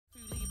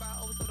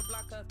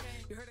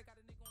You heard I got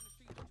a nigga on the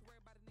street, don't you worry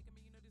about a nigga,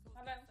 man, you know this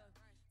whole Hello.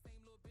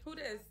 Who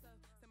this?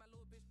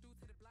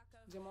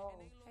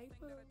 Jamal. Hey,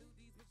 boo.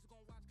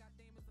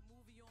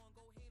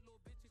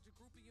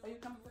 Are you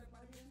coming for the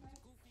party tonight?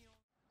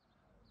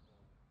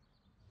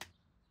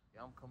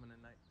 Yeah, I'm coming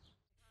tonight.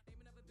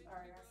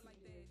 Alright, I'll see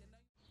you there.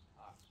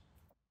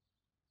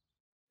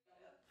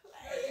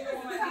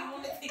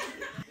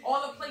 All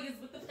the players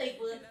with the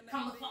paper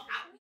come the fuck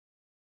out.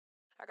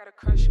 I got a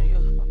crush on you.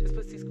 Just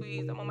pussy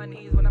squeeze. I'm on my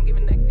knees when I'm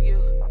giving neck to you.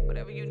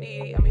 Whatever you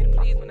need, I'm here to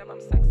please whenever I'm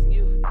sexing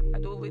you. I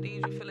do it with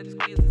ease. You feel it, the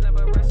squeeze is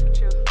never a rest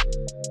with you.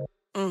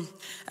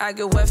 I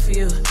get wet for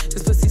you.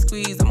 Just pussy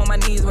squeeze. I'm on my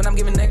knees when I'm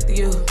giving neck to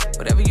you.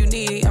 Whatever you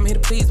need, I'm here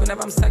to please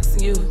whenever I'm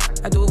sexing you.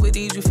 I do it with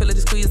ease. You feel it,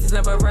 the squeeze is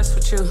never a rest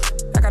with you.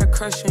 I got a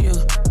crush on you.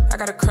 I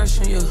got a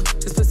crush on you.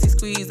 Just pussy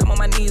squeeze. I'm on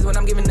my knees when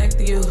I'm giving neck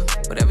to you.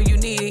 Whatever you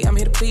need, I'm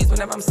here to please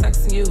whenever I'm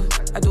sexing you.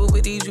 I do it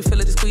with ease. You feel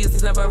it, the squeeze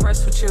is never a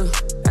rest with you.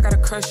 I got a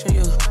crush on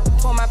you.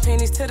 Pull my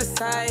panties to the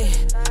side.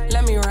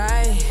 Let me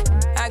ride.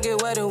 I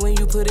get wetter when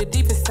you put it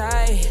deep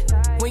inside.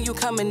 When you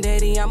coming,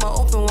 daddy, I'ma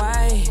open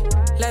wide.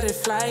 Let it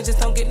fly, just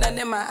don't get nothing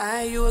in my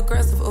eye. You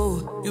aggressive,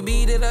 ooh. You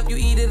beat it up, you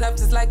eat it up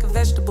just like a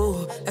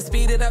vegetable. Let's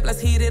speed it up, let's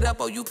heat it up,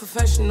 oh, you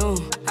professional.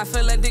 I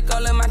feel a dick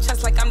all in my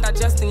chest like I'm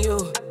digesting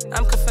you.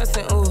 I'm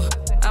confessing, ooh.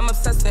 I'm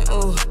obsessing,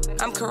 ooh.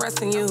 I'm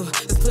caressing you.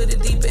 Just put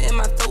it deeper in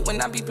my throat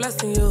when I be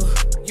blessing you.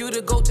 You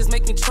the goat, just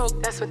make me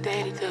choke, that's what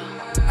daddy do.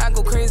 I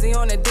go crazy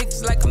on that dick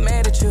just like I'm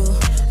mad at you.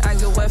 I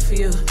get wet for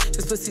you,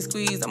 just pussy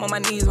squeeze. I'm on my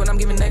knees when I'm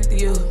giving neck to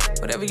you.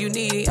 Whatever you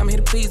need, I'm here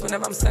to please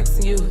whenever I'm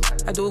sexing you.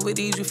 I do it with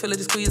ease, you feel it,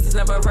 the squeeze is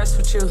never a rest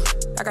with you.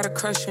 I got a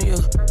crush on you,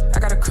 I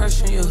got a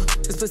crush on you.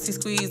 Just pussy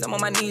squeeze, I'm on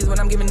my knees when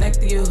I'm giving neck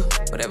to you.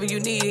 Whatever you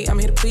need, I'm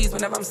here to please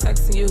whenever I'm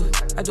sexing you.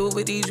 I do it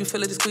with ease, you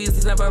feel it, the squeeze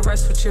is never a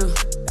rest with you.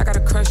 I got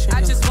a crush on you.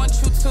 I just want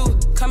you to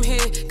come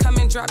here, come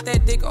and drop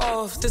that dick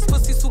off. This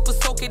pussy super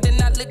soak it,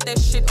 then I lick that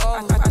shit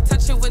off. I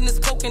touch it when it's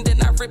coking, then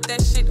I rip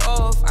that shit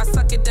off. I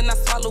suck it, then I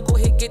swallow, go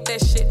ahead, get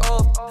that shit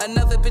off.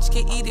 Another bitch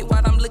can eat it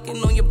while I'm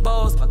licking on your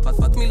balls.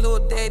 Fuck me, little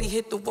daddy,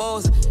 hit the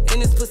walls.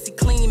 And this pussy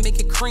clean, make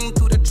it cream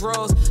through the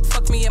drawers.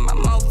 Fuck me in my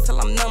mouth till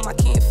I'm numb, I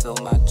can't feel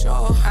my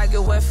jaw. I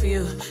get wet for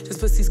you, just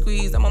pussy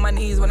squeeze. I'm on my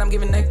knees when I'm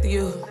giving neck to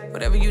you.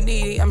 Whatever you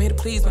need, I'm here to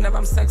please whenever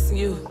I'm sexing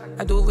you.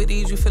 I do it with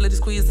ease, you feel it, the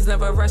squeeze is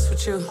never a rest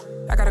with you.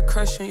 I got a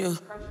crush on you,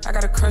 I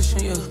got a crush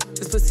on you.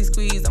 Just pussy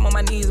squeeze, I'm on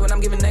my knees when I'm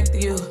giving neck to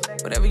you.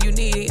 Whatever you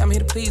need, I'm here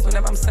to please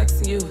whenever I'm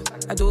sexing you.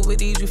 I do it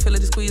with ease, you feel it,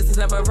 the squeeze is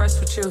never a rest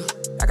with you.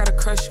 I got a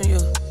crush on you,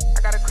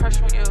 I got a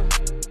crush on you.